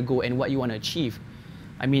you want to go and what you want to achieve.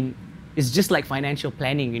 I mean, it's just like financial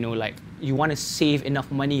planning, you know, like you want to save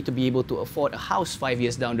enough money to be able to afford a house 5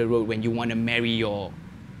 years down the road when you want to marry your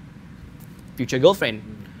future girlfriend.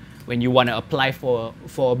 When you want to apply for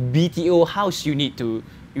a BTO house, you need to,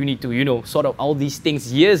 you know, sort of all these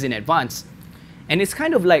things years in advance. And it's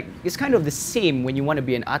kind of the same when you want to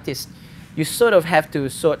be an artist. You sort of have to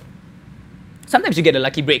sometimes you get a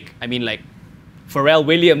lucky break. I mean, like, Pharrell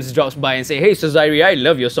Williams drops by and say, "Hey, Sezairi, I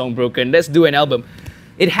love your song Broken. Let's do an album."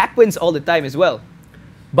 It happens all the time as well.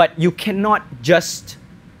 But you cannot just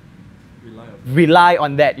rely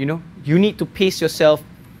on that, you know. You need to pace yourself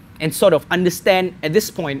and sort of understand, at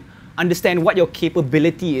this point, understand what your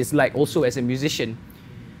capability is like also as a musician.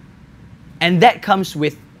 And that comes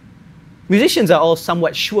with, musicians are all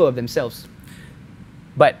somewhat sure of themselves.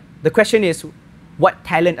 But the question is, what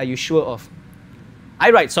talent are you sure of?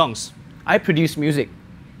 I write songs. I produce music.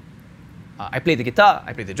 I play the guitar.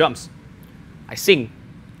 I play the drums. I sing.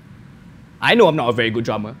 I know I'm not a very good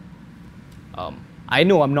drummer. I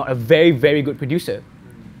know I'm not a very, very good producer.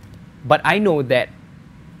 But I know that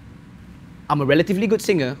I'm a relatively good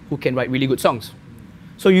singer who can write really good songs.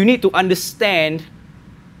 So you need to understand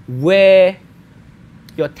where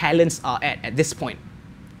your talents are at this point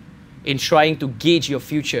in trying to gauge your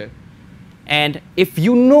future. And if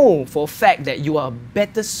you know for a fact that you are a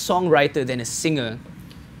better songwriter than a singer,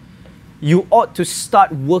 you ought to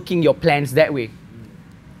start working your plans that way.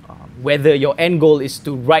 Whether your end goal is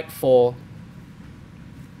to write for,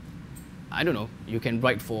 I don't know, you can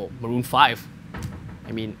write for Maroon 5.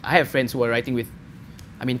 I mean, I have friends who are writing with,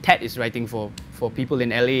 I mean, Ted is writing for people in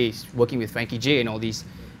LA, he's working with Frankie J and all these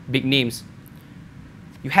big names.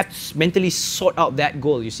 You have to mentally sort out that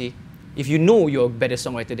goal, you see. If you know you're a better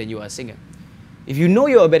songwriter than you are a singer. If you know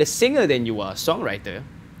you're a better singer than you are a songwriter,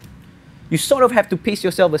 you sort of have to pace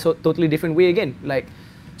yourself a totally different way again. Like,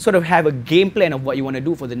 sort of have a game plan of what you want to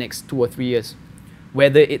do for the next 2 or 3 years.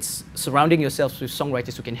 Whether it's surrounding yourselves with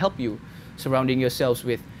songwriters who can help you, surrounding yourselves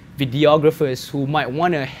with videographers who might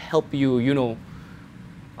want to help you, you know,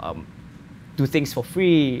 do things for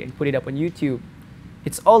free and put it up on YouTube.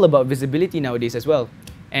 It's all about visibility nowadays as well.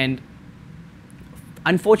 And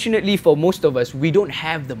unfortunately for most of us, we don't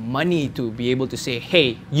have the money to be able to say,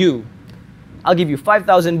 "Hey, you, I'll give you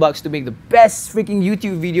 $5,000 to make the best freaking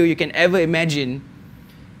YouTube video you can ever imagine,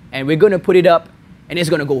 and we're going to put it up, and it's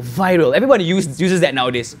going to go viral." Everybody uses that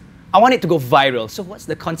nowadays. I want it to go viral. So what's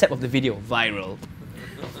the concept of the video? Viral.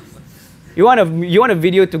 You want a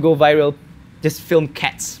video to go viral, just film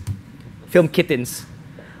cats, film kittens.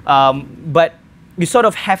 But you sort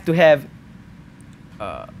of have to have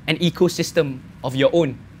an ecosystem of your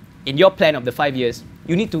own. In your plan of the 5 years,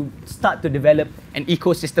 you need to start to develop an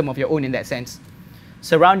ecosystem of your own in that sense.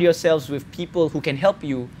 Surround yourselves with people who can help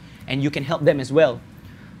you, and you can help them as well.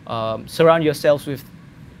 Surround yourselves with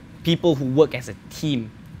people who work as a team.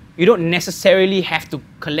 You don't necessarily have to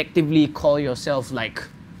collectively call yourself like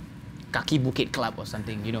Kaki Bukit Club or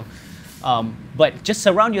something, you know. But just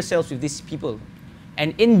surround yourselves with these people.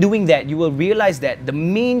 And in doing that, you will realize that the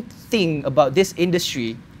main thing about this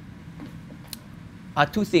industry are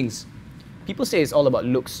two things. People say it's all about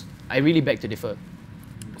looks. I really beg to differ.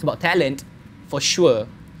 It's about talent, for sure,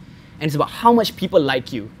 and it's about how much people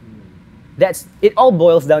like you. It all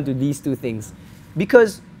boils down to these two things.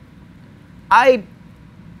 Because I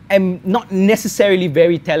am not necessarily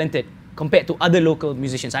very talented compared to other local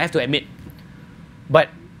musicians, I have to admit. But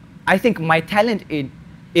I think my talent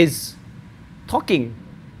is talking.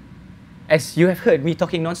 As you have heard me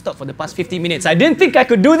talking non-stop for the past 50 minutes. I didn't think I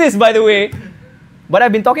could do this, by the way. But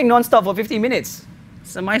I've been talking non-stop for 50 minutes.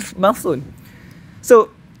 It's a milestone. So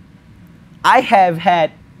I have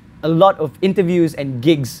had a lot of interviews and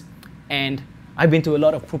gigs, and I've been to a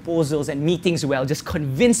lot of proposals and meetings where I'll just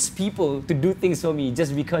convince people to do things for me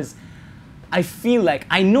just because I feel like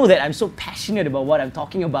I know that I'm so passionate about what I'm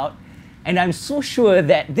talking about, and I'm so sure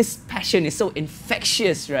that this passion is so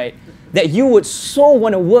infectious, right? That you would so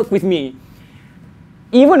want to work with me,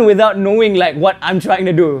 even without knowing like what I'm trying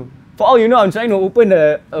to do. For all you know, I'm trying to open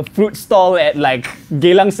a fruit stall at like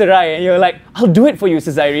Geylang Serai, and you're like, "I'll do it for you,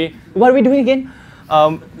 Sezairi." What are we doing again?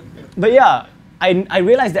 But yeah, I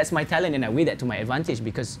realize that's my talent, and I weigh that to my advantage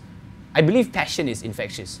because I believe passion is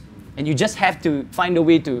infectious. And you just have to find a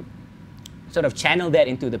way to sort of channel that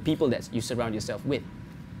into the people that you surround yourself with.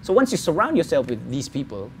 So once you surround yourself with these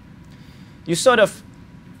people, you sort of,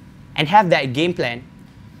 and have that game plan,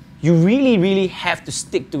 you really, really have to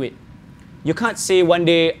stick to it. You can't say one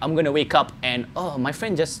day, I'm going to wake up and, oh, my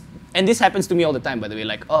friend just, and this happens to me all the time, by the way,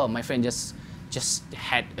 like, oh, my friend just just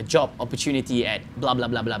had a job opportunity at blah, blah,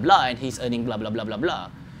 blah, blah, blah, and he's earning blah, blah, blah, blah, blah.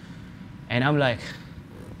 And I'm like,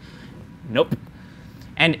 nope.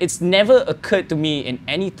 And it's never occurred to me in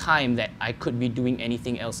any time that I could be doing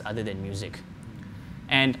anything else other than music.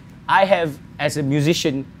 And I have, as a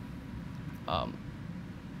musician,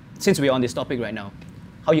 since we're on this topic right now,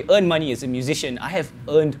 how you earn money as a musician, I have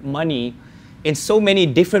earned money in so many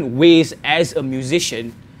different ways as a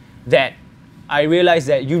musician that I realized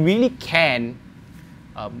that you really can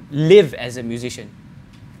live as a musician.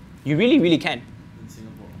 You really, really can. In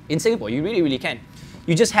Singapore. In Singapore, you really, really can.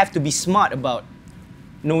 You just have to be smart about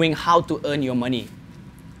knowing how to earn your money.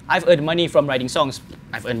 I've earned money from writing songs.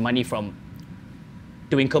 I've earned money from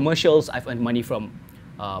doing commercials. I've earned money from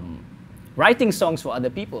writing songs for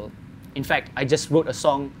other people. In fact, I just wrote a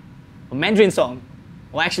song, a Mandarin song.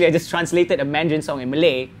 Well, actually, I just translated a Mandarin song in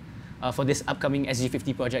Malay for this upcoming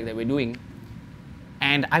SG50 project that we're doing.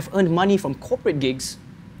 And I've earned money from corporate gigs.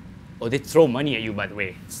 Oh, they throw money at you, by the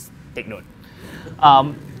way. Take note.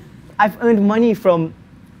 I've earned money from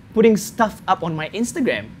putting stuff up on my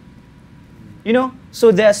Instagram. You know?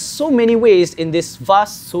 So there's so many ways in this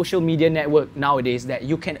vast social media network nowadays that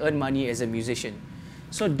you can earn money as a musician.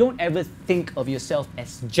 So don't ever think of yourself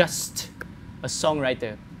as just a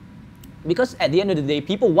songwriter. Because at the end of the day,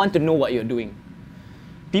 people want to know what you're doing.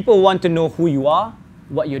 People want to know who you are,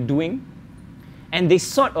 what you're doing, and they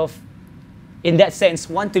sort of, in that sense,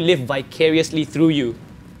 want to live vicariously through you.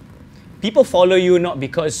 People follow you not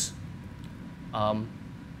because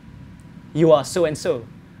you are so-and-so,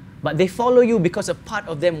 but they follow you because a part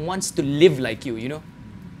of them wants to live like you, you know?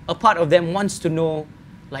 A part of them wants to know,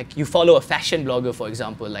 like you follow a fashion blogger, for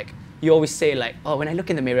example, like you always say like, oh, when I look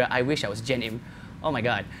in the mirror, I wish I was Jen Im. Oh my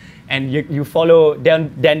God. And you follow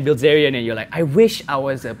Dan Bilzerian and you're like, I wish I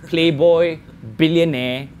was a playboy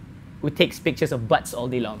billionaire who takes pictures of butts all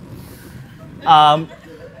day long.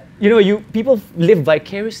 You know, people live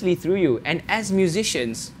vicariously through you. And as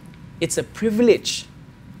musicians, it's a privilege,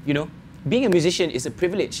 you know? Being a musician is a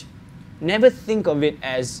privilege. Never think of it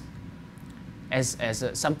as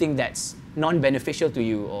something that's non-beneficial to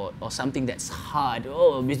you or something that's hard.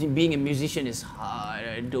 Oh, being a musician is hard.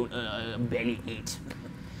 I barely eat.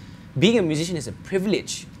 Being a musician is a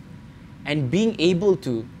privilege. And being able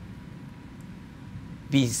to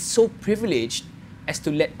be so privileged as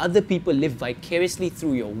to let other people live vicariously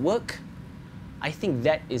through your work, I think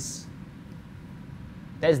that is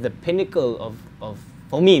the pinnacle of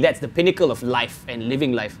for me, that's the pinnacle of life and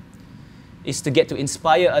living life, is to get to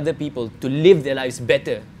inspire other people to live their lives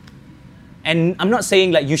better. And I'm not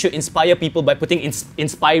saying like you should inspire people by putting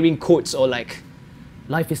inspiring quotes or like,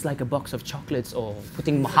 life is like a box of chocolates, or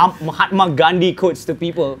putting Mahatma Gandhi quotes to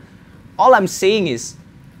people. All I'm saying is,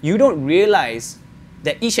 you don't realize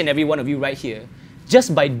that each and every one of you right here,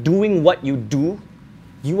 just by doing what you do,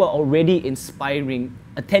 you are already inspiring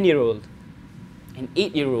a 10-year-old, an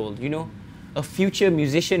 8-year-old, you know, a future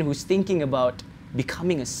musician who's thinking about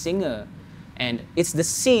becoming a singer. And it's the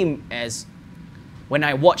same as when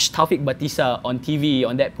I watch Taufik Batisa on TV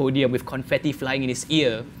on that podium with confetti flying in his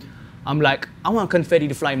ear. I'm like, I want confetti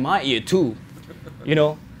to fly in my ear too, you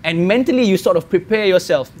know? And mentally you sort of prepare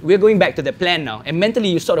yourself. We're going back to the plan now. And mentally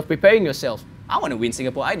you're sort of preparing yourself. I want to win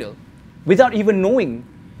Singapore Idol. Without even knowing,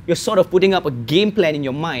 you're sort of putting up a game plan in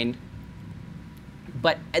your mind.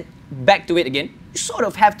 But back to it again, you sort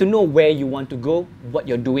of have to know where you want to go, what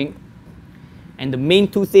you're doing. And the main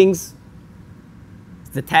two things,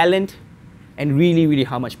 the talent and really, really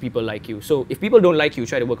how much people like you. So if people don't like you,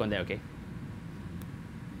 try to work on that, okay?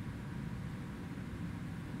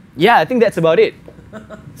 Yeah, I think that's about it.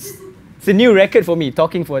 It's a new record for me,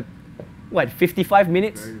 talking for, what, 55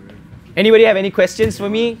 minutes? Very, very. Anybody have any questions for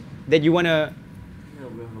me that you want to... Yeah,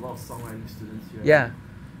 we have a lot of songwriting students here. Yeah.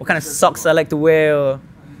 What kind of socks I like to wear? Or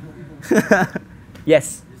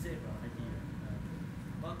yes? You said about IT,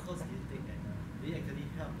 right? What course do you take and do you actually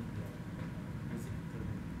help in your music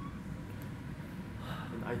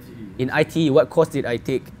career? In ITE. In IT, what course did I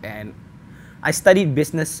take? And I studied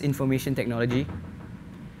business information technology.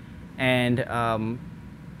 And I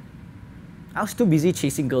was too busy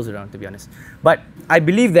chasing girls around, to be honest. But I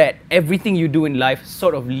believe that everything you do in life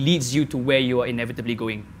sort of leads you to where you are inevitably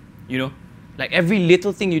going, you know? Like every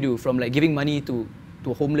little thing you do, from like giving money to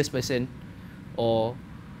a homeless person, or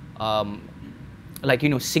like, you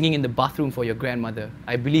know, singing in the bathroom for your grandmother.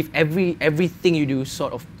 I believe everything you do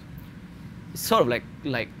sort of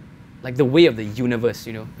like the way of the universe,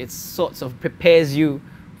 you know? It sort of prepares you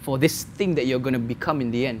for this thing that you're going to become in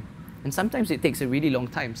the end. And sometimes it takes a really long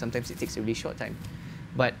time, sometimes it takes a really short time.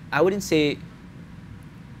 But I wouldn't say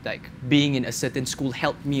like being in a certain school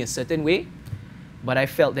helped me a certain way. but I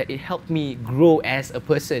felt that it helped me grow as a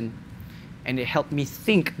person, and it helped me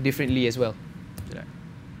think differently as well.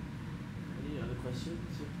 Any other questions?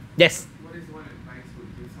 Yes. What is one advice would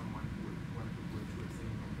you give someone who would want to go through a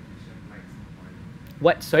singing competition like Singapore?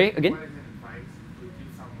 What? Sorry, again? What is an advice you would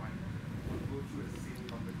give someone who would go through a singing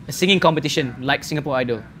competition? A singing competition like Singapore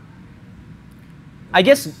Idol. I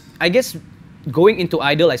guess going into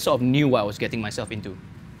Idol, I sort of knew what I was getting myself into.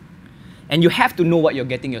 And you have to know what you're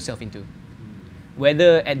getting yourself into.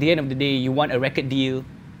 Whether at the end of the day you want a record deal,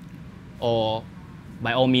 or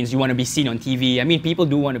by all means you want to be seen on TV. I mean, people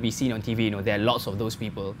do want to be seen on TV. You know, there are lots of those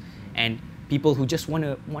people, and people who just want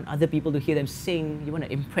other people to hear them sing. You want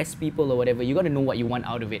to impress people or whatever. You got to know what you want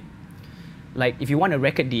out of it. Like if you want a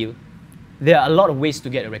record deal, there are a lot of ways to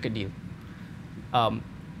get a record deal.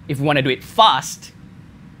 If you want to do it fast,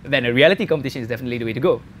 then a reality competition is definitely the way to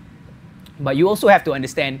go. But you also have to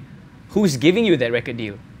understand who's giving you that record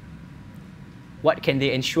deal. What can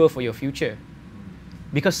they ensure for your future?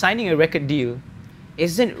 Because signing a record deal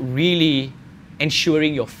isn't really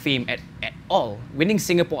ensuring your fame at all. Winning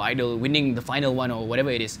Singapore Idol, winning the final one or whatever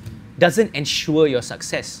it is, doesn't ensure your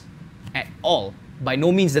success at all. By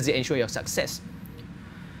no means does it ensure your success.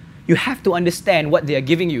 You have to understand what they are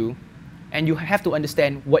giving you, and you have to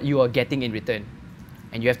understand what you are getting in return.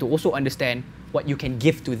 And you have to also understand what you can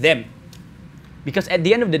give to them. Because at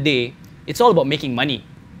the end of the day, it's all about making money.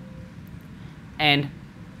 And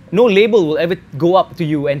no label will ever go up to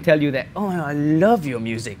you and tell you that, oh, I love your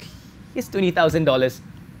music. Here's $20,000.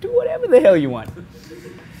 Do whatever the hell you want.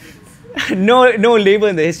 No label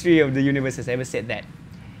in the history of the universe has ever said that.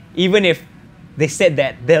 Even if they said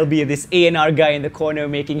that, there'll be this A&R guy in the corner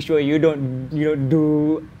making sure you don't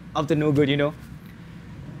do up to no good, you know.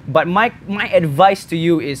 But my advice to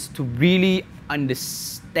you is to really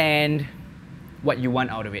understand what you want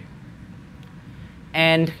out of it.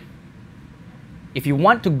 And if you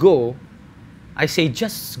want to go, I say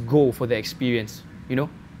just go for the experience, you know.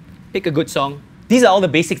 Pick a good song. These are all the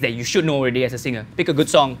basics that you should know already as a singer. Pick a good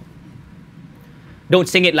song. Don't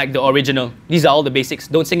sing it like the original. These are all the basics.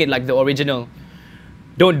 Don't sing it like the original.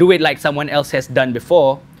 Don't do it like someone else has done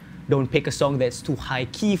before. Don't pick a song that's too high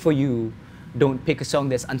key for you. Don't pick a song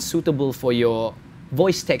that's unsuitable for your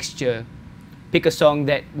voice texture. Pick a song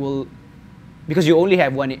that will, because you only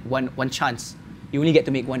have one chance. You only get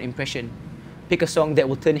to make one impression. Pick a song that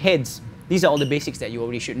will turn heads. These are all the basics that you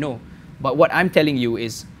already should know. But what I'm telling you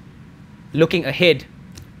is, looking ahead,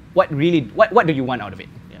 what do you want out of it?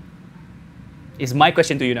 Yeah. Is my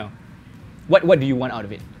question to you now. What do you want out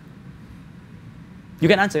of it? You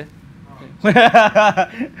can answer. Was this a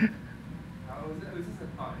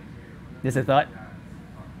thought? There's a thought? Yeah, it's a thought.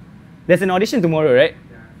 There's an audition tomorrow, right?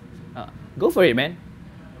 Yeah, Go for it, man.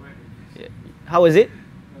 I went to Yeah. How was it?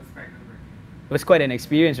 it was quite nerve-wracking. It was quite an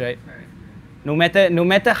experience, right? Quite an experience. No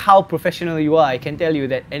matter how professional you are, I can tell you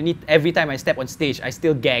that every time I step on stage, I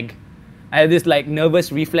still gag. I have this like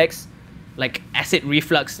nervous reflex, like acid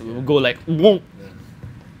reflux. It will go like, whoa.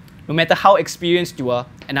 No matter how experienced you are,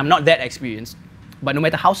 and I'm not that experienced, but no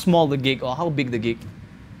matter how small the gig or how big the gig,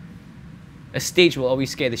 a stage will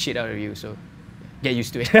always scare the shit out of you. So get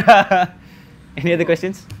used to it. Any other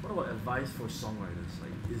questions? What about advice for songwriters?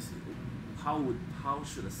 Like, how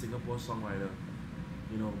should a Singapore songwriter,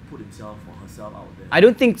 put himself or herself out there? I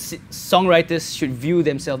don't think songwriters should view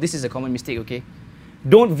themselves. This is a common mistake, okay?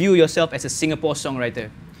 Don't view yourself as a Singapore songwriter.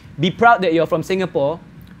 Be proud that you're from Singapore,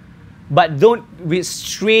 but don't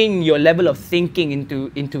restrain your level of thinking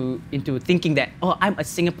into thinking that, oh, I'm a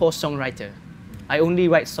Singapore songwriter. I only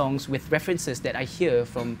write songs with references that I hear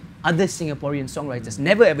from other Singaporean songwriters.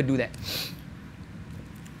 Never ever do that.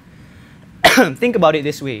 Think about it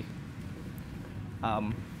this way.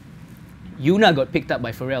 Yuna got picked up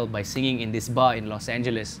by Pharrell by singing in this bar in Los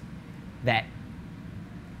Angeles that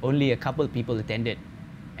only a couple of people attended.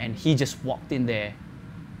 And he just walked in there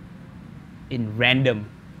in random,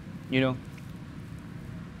 You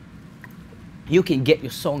can get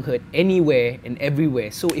your song heard anywhere and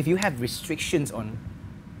everywhere. So if you have restrictions on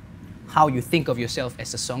how you think of yourself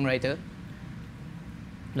as a songwriter,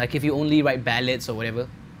 like if you only write ballads or whatever,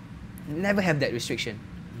 never have that restriction.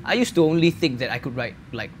 I used to only think that I could write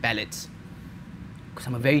like ballads because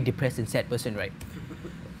I'm a very depressed and sad person, right?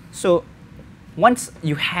 So once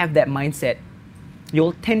you have that mindset,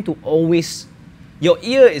 you'll tend to always, your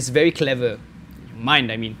ear is very clever,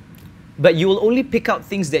 mind I mean, but you will only pick out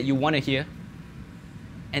things that you want to hear,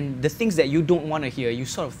 and the things that you don't want to hear, you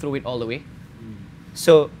sort of throw it all away.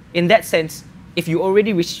 So in that sense, if you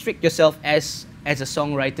already restrict yourself as a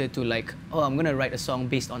songwriter to like, oh, I'm going to write a song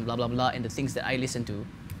based on blah, blah, blah, and the things that I listen to,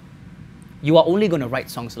 you are only going to write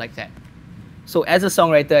songs like that. So as a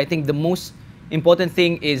songwriter, I think the most important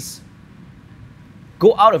thing is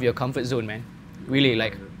go out of your comfort zone, man. Really,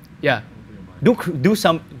 like, yeah. Do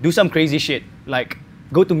some crazy shit. Like,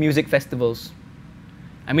 go to music festivals.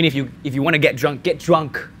 I mean, if you want to get drunk, get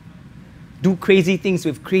drunk. Do crazy things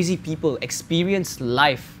with crazy people. Experience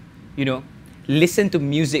life, you know. Listen to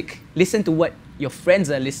music. Listen to what your friends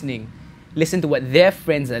are listening. Listen to what their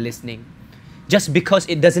friends are listening. Just because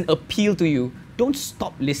it doesn't appeal to you, don't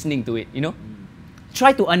stop listening to it, you know.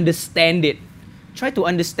 Try to understand it. Try to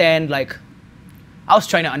understand, like, I was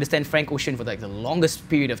trying to understand Frank Ocean for like the longest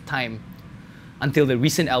period of time until the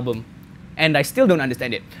recent album, and I still don't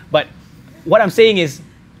understand it. But what I'm saying is,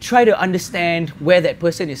 try to understand where that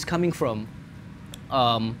person is coming from.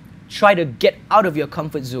 Try to get out of your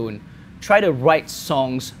comfort zone. Try to write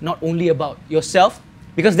songs not only about yourself,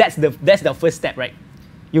 because that's the first step, right?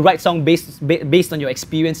 You write songs based on your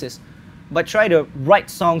experiences, but try to write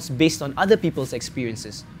songs based on other people's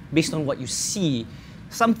experiences, based on what you see.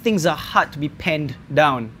 Some things are hard to be penned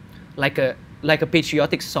down, like a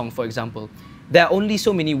patriotic song, for example. There are only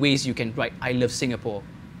so many ways you can write "I love Singapore,"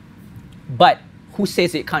 but who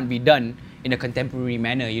says it can't be done in a contemporary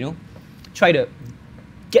manner, you know? Try to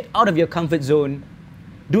get out of your comfort zone,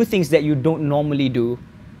 do things that you don't normally do.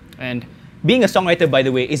 And being a songwriter, by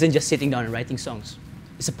the way, isn't just sitting down and writing songs.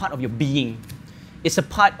 It's a part of your being. It's a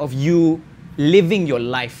part of you living your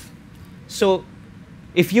life. So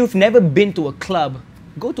if you've never been to a club,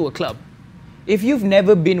 go to a club. If you've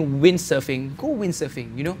never been windsurfing, go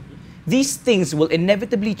windsurfing, you know? These things will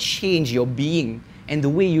inevitably change your being and the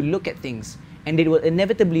way you look at things. And it will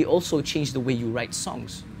inevitably also change the way you write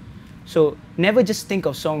songs. So never just think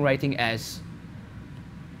of songwriting as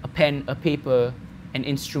a pen, a paper, an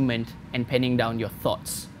instrument, and penning down your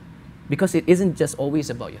thoughts. Because it isn't just always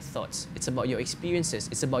about your thoughts. It's about your experiences.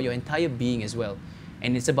 It's about your entire being as well.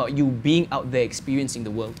 And it's about you being out there experiencing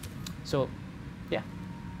the world. So, yeah.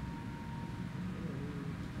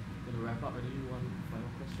 Gonna wrap up. One final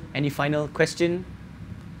question? Any final question?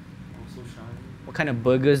 Also shy. What kind of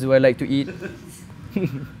burgers do I like to eat?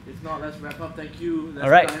 If not, let's wrap up. Thank you. All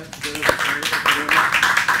right. Thank you very much.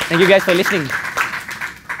 Thank you guys for listening.